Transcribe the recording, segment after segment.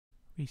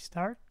We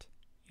start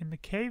in the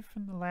cave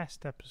from the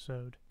last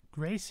episode.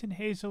 Grace and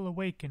Hazel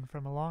awaken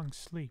from a long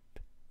sleep,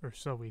 or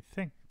so we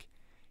think.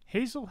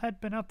 Hazel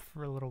had been up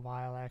for a little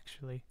while,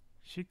 actually.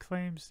 She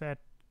claims that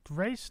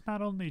Grace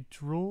not only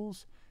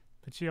drools,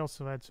 but she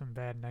also had some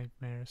bad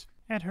nightmares.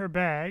 At her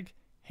bag,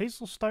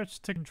 Hazel starts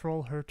to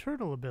control her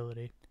turtle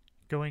ability,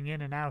 going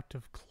in and out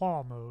of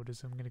claw mode,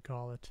 as I'm going to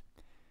call it.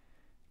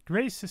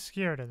 Grace is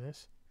scared of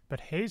this, but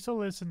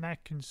Hazel isn't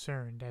that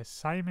concerned, as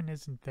Simon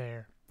isn't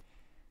there.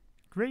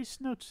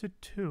 Grace notes it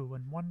too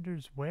and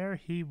wonders where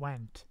he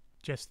went.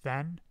 Just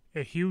then,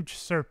 a huge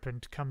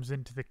serpent comes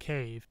into the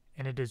cave,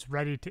 and it is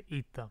ready to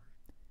eat them.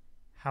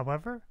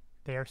 However,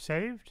 they are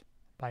saved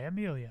by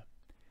Amelia.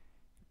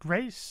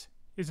 Grace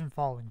isn't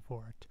falling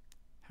for it.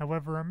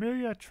 However,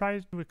 Amelia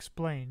tries to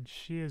explain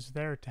she is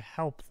there to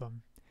help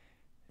them.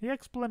 The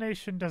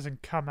explanation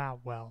doesn't come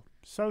out well,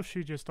 so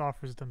she just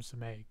offers them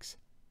some eggs.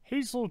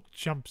 Hazel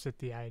jumps at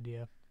the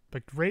idea,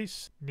 but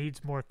Grace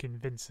needs more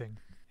convincing.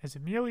 As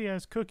Amelia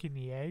is cooking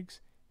the eggs,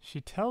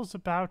 she tells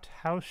about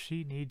how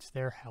she needs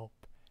their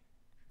help.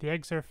 The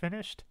eggs are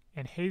finished,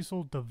 and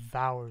Hazel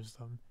devours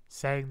them,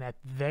 saying that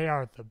they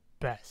are the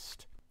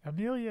best.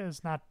 Amelia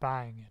is not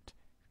buying it,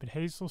 but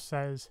Hazel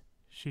says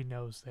she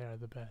knows they are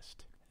the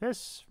best.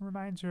 This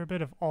reminds her a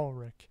bit of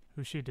Ulrich,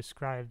 who she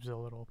describes a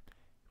little.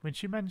 When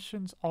she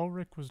mentions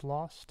Ulrich was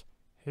lost,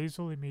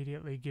 Hazel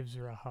immediately gives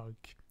her a hug.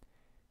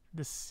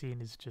 This scene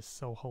is just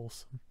so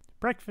wholesome.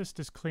 Breakfast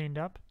is cleaned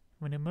up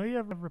when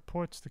Amelia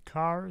reports the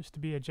car is to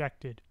be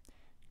ejected.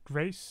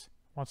 Grace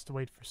wants to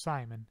wait for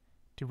Simon,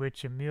 to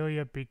which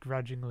Amelia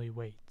begrudgingly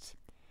waits.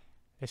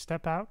 They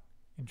step out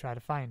and try to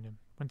find him.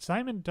 When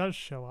Simon does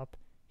show up,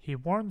 he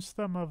warns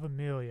them of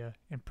Amelia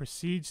and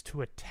proceeds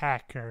to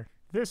attack her.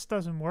 This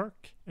doesn't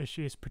work, as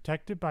she is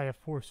protected by a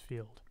force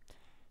field.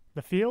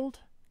 The field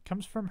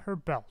comes from her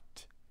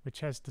belt, which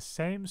has the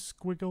same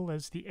squiggle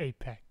as the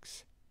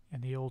apex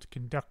and the old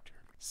conductor.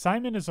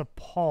 Simon is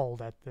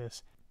appalled at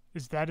this,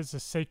 as that is a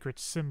sacred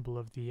symbol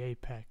of the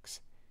apex.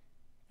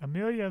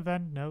 Amelia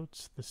then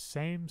notes the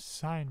same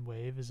sine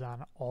wave is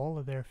on all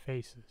of their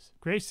faces.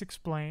 Grace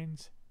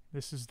explains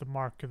this is the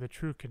mark of the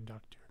true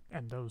conductor,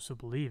 and those who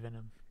believe in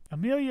him.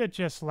 Amelia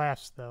just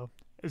laughs, though,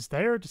 as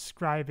they are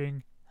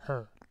describing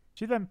her.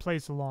 She then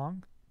plays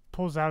along,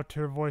 pulls out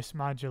her voice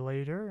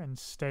modulator, and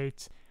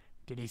states,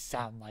 "Did he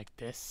sound like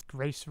this?"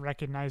 Grace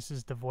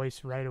recognizes the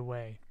voice right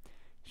away.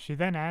 She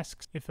then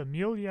asks if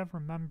Amelia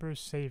remembers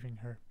saving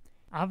her.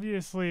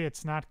 Obviously,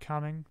 it's not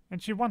coming,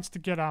 and she wants to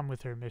get on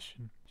with her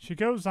mission. She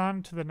goes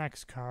on to the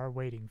next car,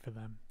 waiting for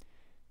them.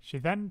 She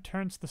then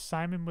turns to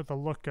Simon with a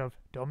look of,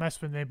 "Don't mess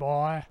with me,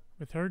 boy."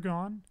 With her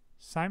gone,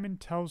 Simon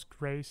tells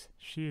Grace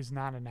she is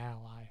not an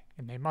ally,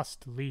 and they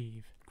must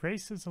leave.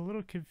 Grace is a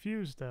little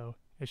confused, though,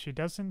 as she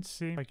doesn't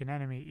seem like an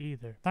enemy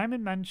either.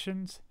 Simon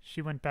mentions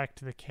she went back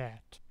to the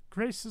cat.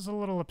 Grace is a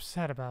little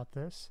upset about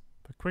this,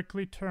 but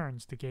quickly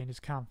turns to gain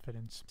his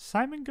confidence.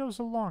 Simon goes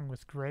along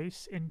with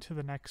Grace into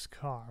the next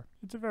car.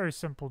 It's a very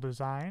simple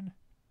design.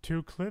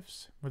 2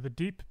 cliffs with a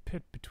deep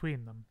pit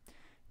between them.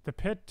 The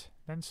pit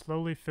then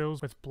slowly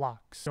fills with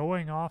blocks,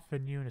 going off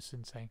in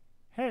unison saying,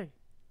 "Hey!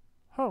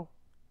 Ho!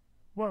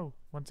 Whoa!"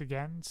 Once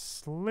again,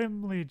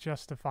 slimly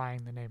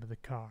justifying the name of the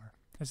car.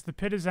 As the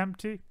pit is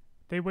empty,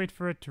 they wait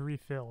for it to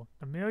refill.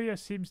 Amelia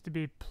seems to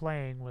be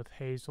playing with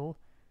Hazel.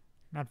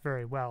 Not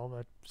very well,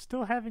 but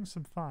still having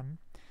some fun.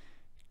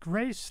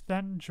 Grace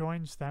then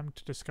joins them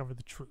to discover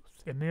the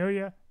truth.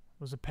 Amelia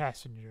was a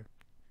passenger,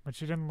 but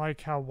she didn't like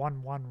how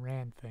 1-1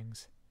 ran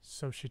things,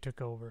 so she took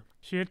over.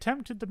 She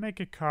attempted to make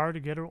a car to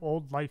get her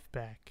old life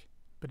back,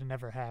 but it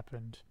never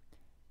happened.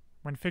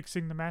 When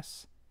fixing the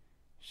mess,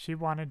 she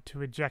wanted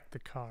to eject the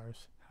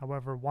cars.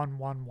 However,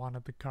 1-1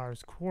 wanted the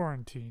cars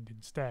quarantined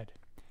instead.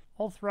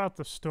 All throughout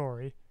the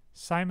story,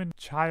 Simon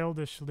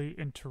childishly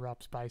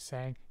interrupts by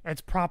saying, "It's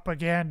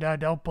propaganda,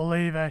 don't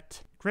believe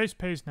it." Grace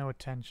pays no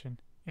attention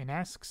and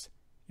asks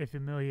if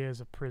Amelia is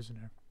a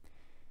prisoner.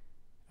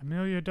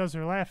 Amelia does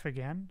her laugh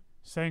again,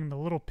 saying the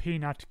little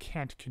peanut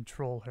can't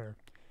control her.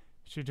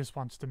 She just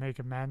wants to make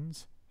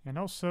amends and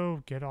also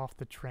get off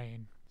the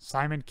train.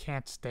 Simon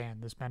can't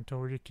stand this mental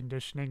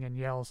reconditioning and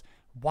yells,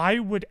 "Why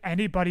would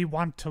anybody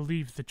want to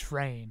leave the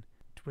train?"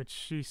 To which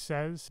she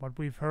says what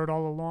we've heard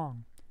all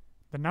along.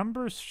 The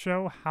numbers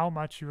show how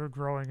much you are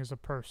growing as a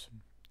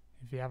person.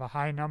 If you have a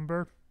high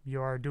number,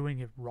 you are doing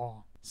it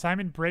wrong.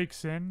 Simon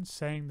breaks in,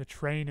 saying the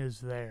train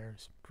is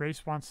theirs.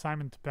 Grace wants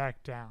Simon to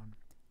back down,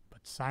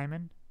 but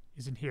Simon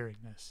isn't hearing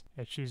this,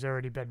 as she's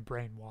already been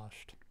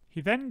brainwashed. He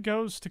then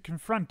goes to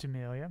confront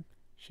Amelia.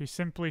 She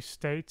simply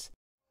states,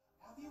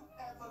 "Have you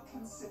ever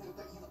considered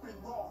that you've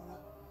been wrong?"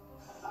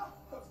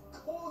 "Of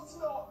course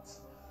not!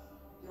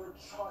 You're a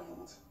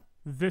child."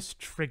 This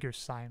triggers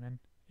Simon,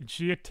 and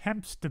she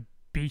attempts to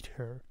beat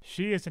her.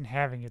 She isn't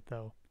having it,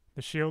 though.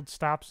 The shield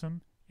stops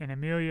him, and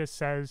Amelia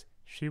says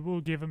she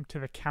will give him to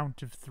the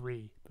count of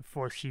 3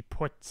 before she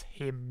puts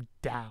him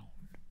down.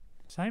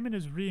 Simon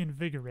is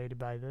reinvigorated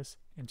by this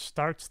and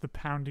starts the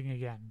pounding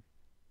again.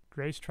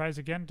 Grace tries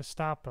again to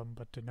stop him,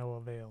 but to no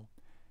avail.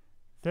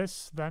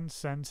 This then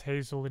sends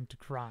Hazel into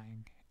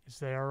crying, As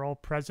they are all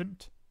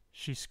present,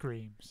 she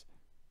screams.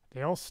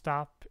 They all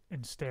stop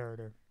and stare at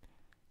her.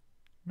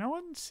 No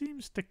one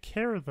seems to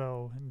care,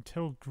 though,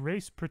 until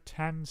Grace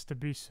pretends to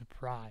be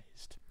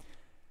surprised.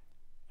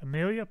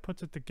 Amelia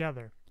puts it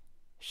together.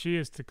 She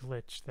is the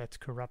glitch that's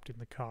corrupting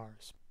the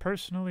cars.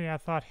 Personally, I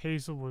thought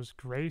Hazel was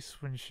Grace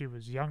when she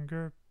was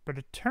younger, but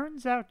it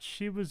turns out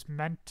she was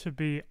meant to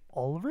be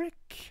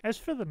Ulrich. As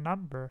for the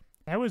number,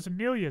 that was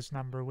Amelia's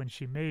number when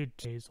she made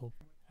Hazel.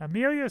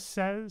 Amelia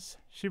says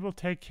she will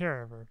take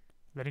care of her,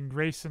 letting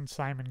Grace and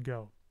Simon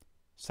go.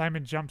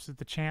 Simon jumps at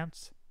the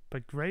chance,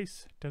 but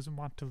Grace doesn't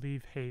want to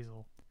leave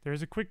Hazel. There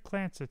is a quick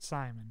glance at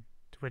Simon,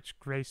 to which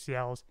Grace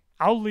yells,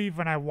 "I'll leave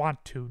when I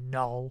want to,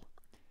 null."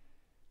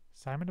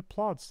 Simon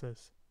applauds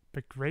this,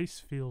 but Grace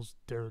feels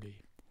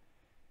dirty.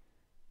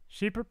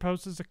 She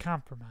proposes a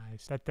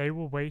compromise, that they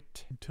will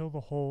wait until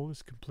the hole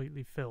is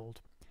completely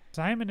filled.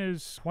 Simon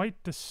is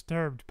quite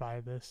disturbed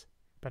by this,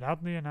 but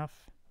oddly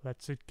enough,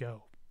 lets it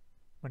go.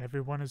 When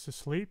everyone is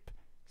asleep,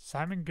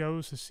 Simon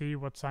goes to see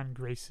what's on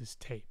Grace's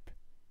tape.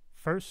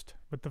 First,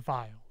 with the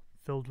vial,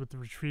 filled with the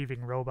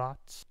retrieving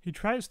robots. He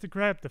tries to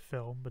grab the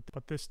film,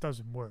 but this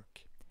doesn't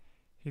work.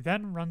 He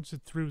then runs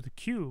it through the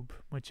cube,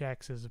 which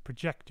acts as a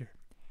projector.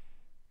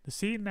 The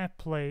scene that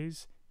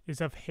plays is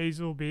of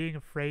Hazel being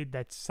afraid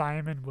that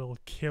Simon will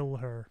kill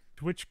her,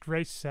 to which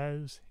Grace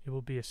says it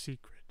will be a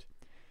secret.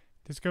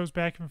 This goes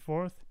back and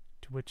forth,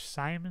 to which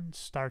Simon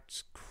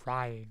starts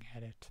crying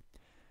at it.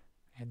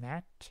 And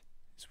that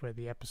is where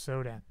the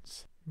episode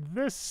ends.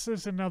 This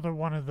is another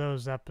one of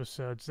those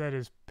episodes that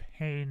is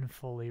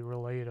painfully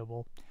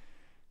relatable.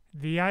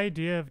 The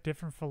idea of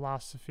different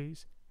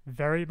philosophies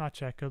very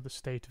much echo the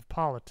state of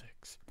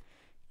politics.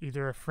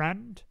 Either a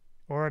friend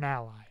or an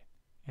ally.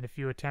 And if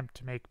you attempt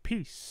to make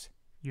peace,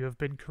 you have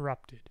been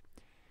corrupted,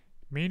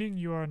 meaning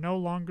you are no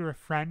longer a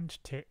friend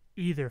to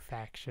either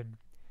faction.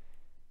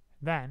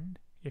 Then,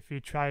 if you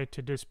try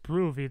to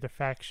disprove either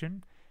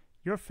faction,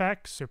 your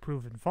facts are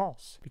proven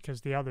false,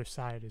 because the other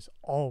side is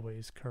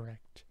always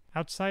correct.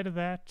 Outside of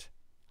that,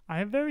 I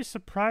am very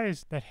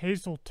surprised that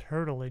Hazel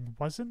turtling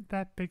wasn't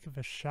that big of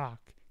a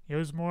shock. It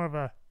was more of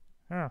a,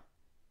 oh,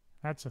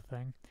 that's a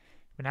thing.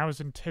 When I was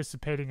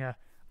anticipating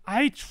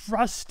I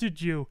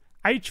trusted you!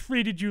 I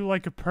treated you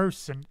like a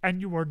person,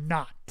 and you are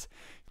not.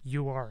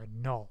 You are a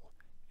null,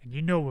 and you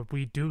know what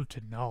we do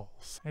to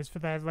nulls. As for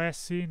that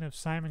last scene of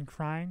Simon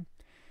crying,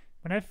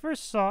 when I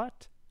first saw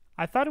it,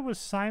 I thought it was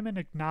Simon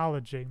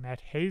acknowledging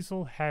that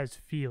Hazel has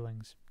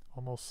feelings,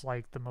 almost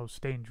like the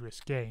most dangerous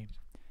game.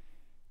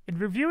 In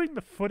reviewing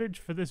the footage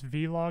for this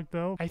vlog,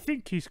 though, I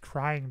think he's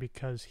crying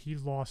because he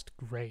lost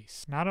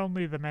Grace. Not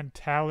only the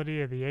mentality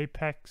of the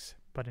Apex,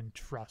 but in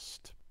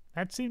trust.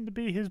 That seemed to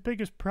be his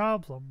biggest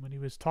problem when he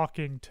was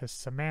talking to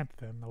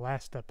Samantha in the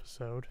last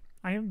episode.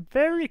 I am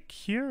very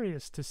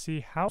curious to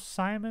see how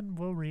Simon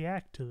will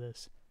react to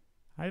this.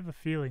 I have a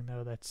feeling,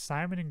 though, that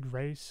Simon and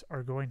Grace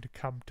are going to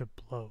come to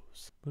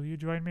blows. Will you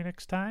join me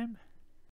next time?